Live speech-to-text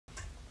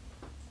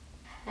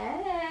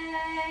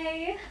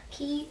Thursday.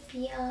 Keep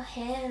your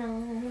head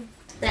on.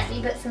 Let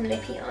me put some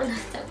lippy on.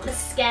 Don't want to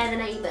scare the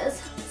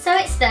neighbours. So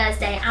it's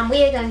Thursday and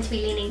we are going to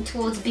be leaning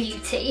towards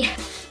beauty.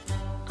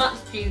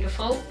 That's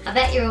beautiful. I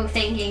bet you're all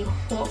thinking,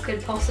 what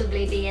could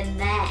possibly be in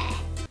there?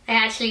 I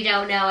actually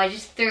don't know. I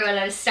just threw a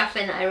load of stuff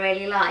in that I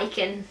really like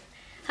and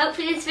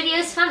hopefully this video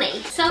is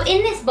funny. So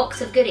in this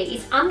box of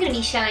goodies, I'm going to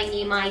be showing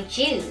you my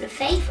June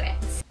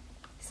favourites.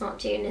 It's not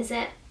June, is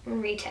it?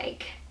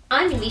 Retake.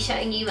 I'm going to be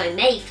showing you my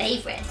May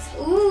favourites.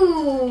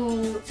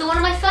 Ooh! So one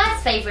of my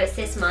first favourites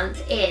this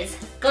month is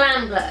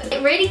GLAMGLOW.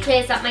 It really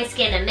clears up my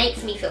skin and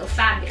makes me feel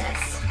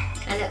fabulous.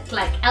 I look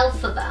like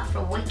Elphaba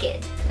from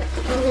Wicked.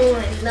 Oh,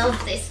 I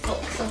love this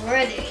box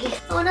already.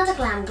 Oh, another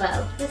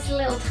GLAMGLOW. This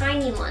little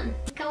tiny one.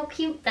 Look how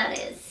cute that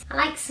is. I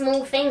like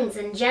small things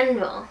in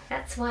general.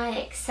 That's why I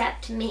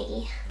accept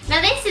me. Now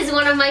this is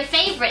one of my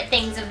favourite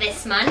things of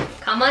this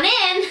month. Come on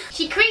in.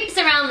 She creeps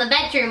around the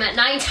bedroom at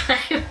night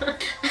time.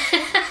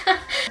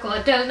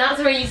 God, don't, that's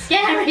really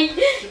scary.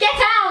 Get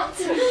out!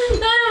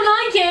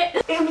 I don't like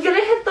it. I'm gonna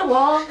hit the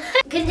wall.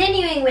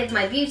 Continuing with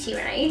my beauty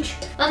range,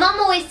 my mum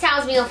always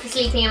tells me off for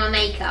sleeping in my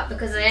makeup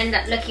because I end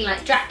up looking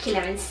like Dracula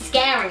and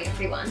scaring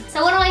everyone.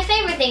 So one of my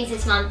favourite things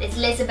this month is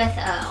Elizabeth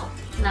Earle.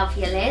 Love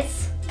you,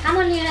 Liz. Come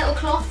on, you little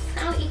cloth,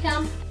 out you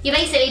come. You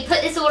basically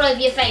put this all over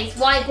your face,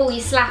 wipe all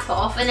your slap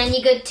off, and then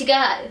you're good to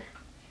go.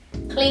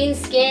 Clean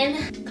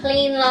skin,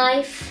 clean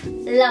life,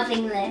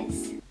 loving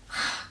Liz.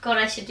 God,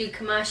 I should do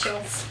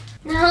commercials.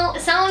 Now,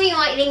 some of you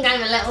might think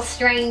I'm a little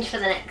strange for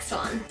the next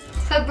one.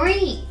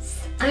 Febreze.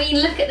 I mean,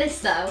 look at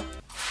this though.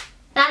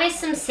 That is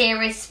some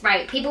serious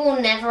spray. People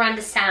will never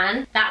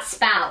understand that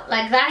spout.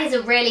 Like, that is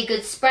a really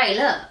good spray,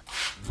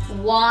 look.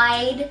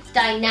 Wide,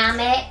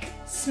 dynamic,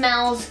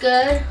 smells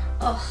good.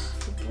 Oh,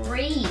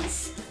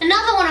 Febreze.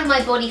 Another one of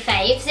my body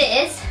faves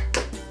is,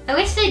 I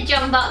wish they'd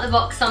jump out the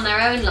box on their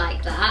own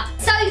like that,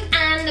 Soap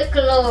and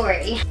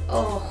Glory.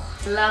 Oh.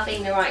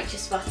 Loving the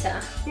Righteous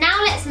butter.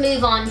 Now let's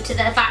move on to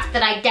the fact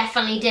that I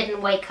definitely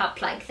didn't wake up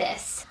like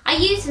this. I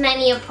use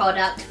many a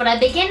product, but I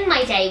begin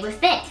my day with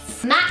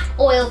this. MAC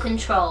Oil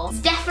Control. It's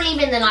definitely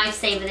been the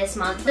lifesaver this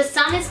month. The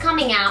sun is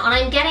coming out and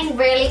I'm getting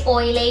really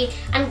oily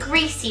and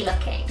greasy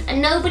looking.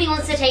 And nobody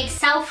wants to take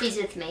selfies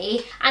with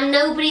me and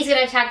nobody's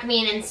gonna tag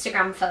me in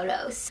Instagram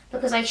photos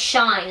because I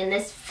shine and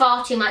there's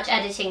far too much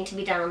editing to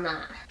be done on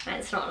that.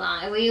 Let's not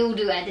lie, we all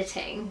do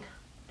editing,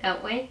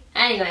 don't we?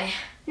 Anyway.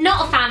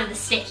 Not a fan of the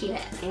sticky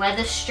lip, where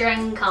the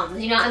string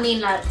comes, you know what I mean?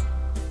 Like,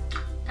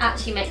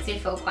 actually makes me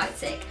feel quite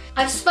sick.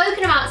 I've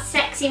spoken about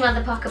Sexy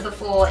Mother Pucker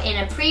before in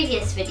a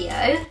previous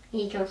video.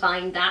 You can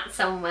find that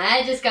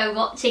somewhere. Just go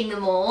watching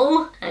them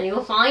all and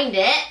you'll find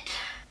it.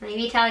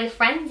 Maybe tell your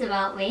friends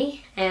about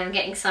me. And I'm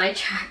getting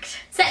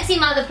sidetracked. Sexy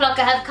Mother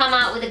Plucker have come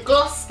out with a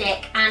gloss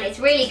stick and it's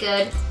really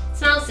good.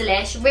 Smells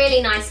delish,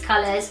 really nice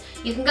colours.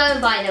 You can go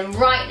and buy them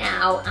right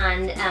now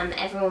and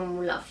everyone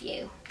will love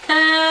you.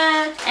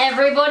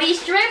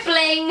 Everybody's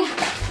dribbling!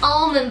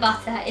 Almond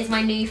butter is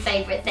my new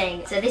favourite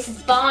thing. So this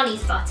is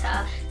Barney's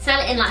butter.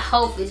 Sell it in like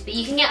Whole Foods, but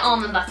you can get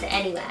almond butter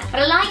anywhere.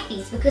 But I like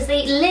these because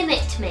they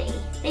limit me.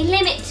 They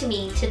limit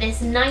me to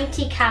this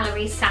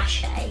 90-calorie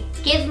sachet.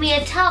 Give me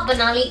a tub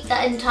and I'll eat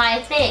the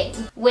entire thing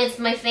with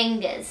my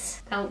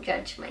fingers. Don't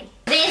judge me.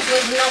 This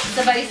was not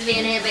supposed to be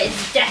in here, but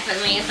it's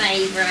definitely a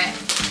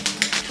favourite.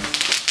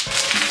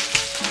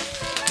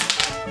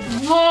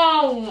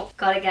 Whoa!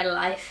 Gotta get a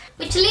life.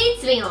 Which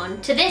leads me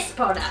on to this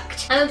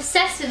product. I'm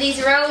obsessed with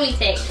these roly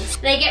things.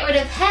 They get rid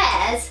of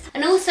hairs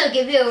and also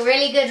give you a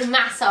really good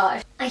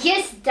massage. I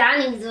guess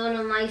Danny's one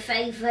of my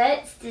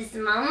favourites this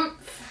month.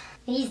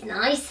 He's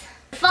nice.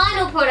 The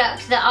final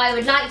product that I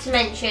would like to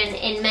mention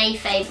in May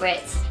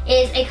favourites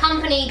is a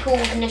company called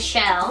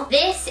NASHELLE.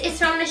 This is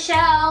from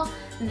NASHELLE.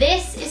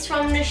 This is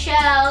from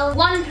NASHELLE.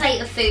 One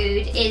plate of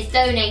food is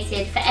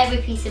donated for every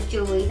piece of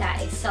jewellery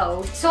that is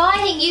sold. So I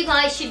think you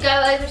guys should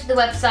go over to the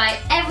website.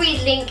 Every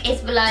link is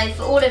below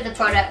for all of the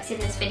products in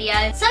this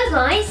video. So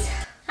guys,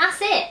 that's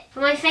it for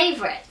my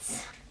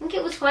favourites. I think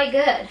it was quite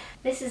good.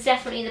 This is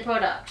definitely the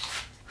product.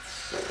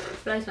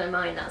 Blows my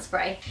mind, that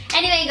spray.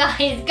 Anyway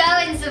guys, go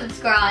and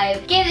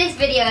subscribe. Give this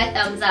video a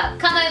thumbs up.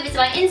 Come over to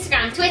my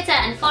Instagram, Twitter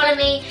and follow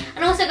me.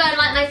 And also go and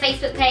like my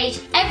Facebook page.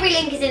 Every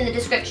link is in the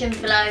description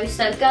below,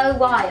 so go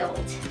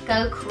wild.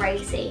 Go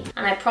crazy.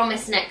 And I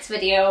promise next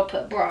video I'll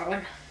put bra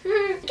on.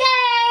 Okay,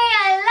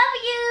 I love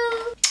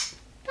you.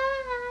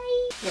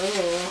 Bye.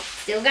 Ooh,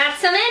 still got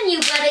some in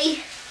you,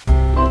 buddy.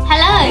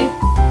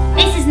 Hello.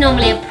 This is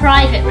normally a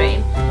private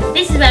room.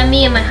 This is where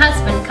me and my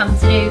husband come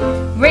to do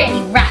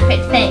really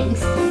rapid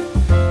things.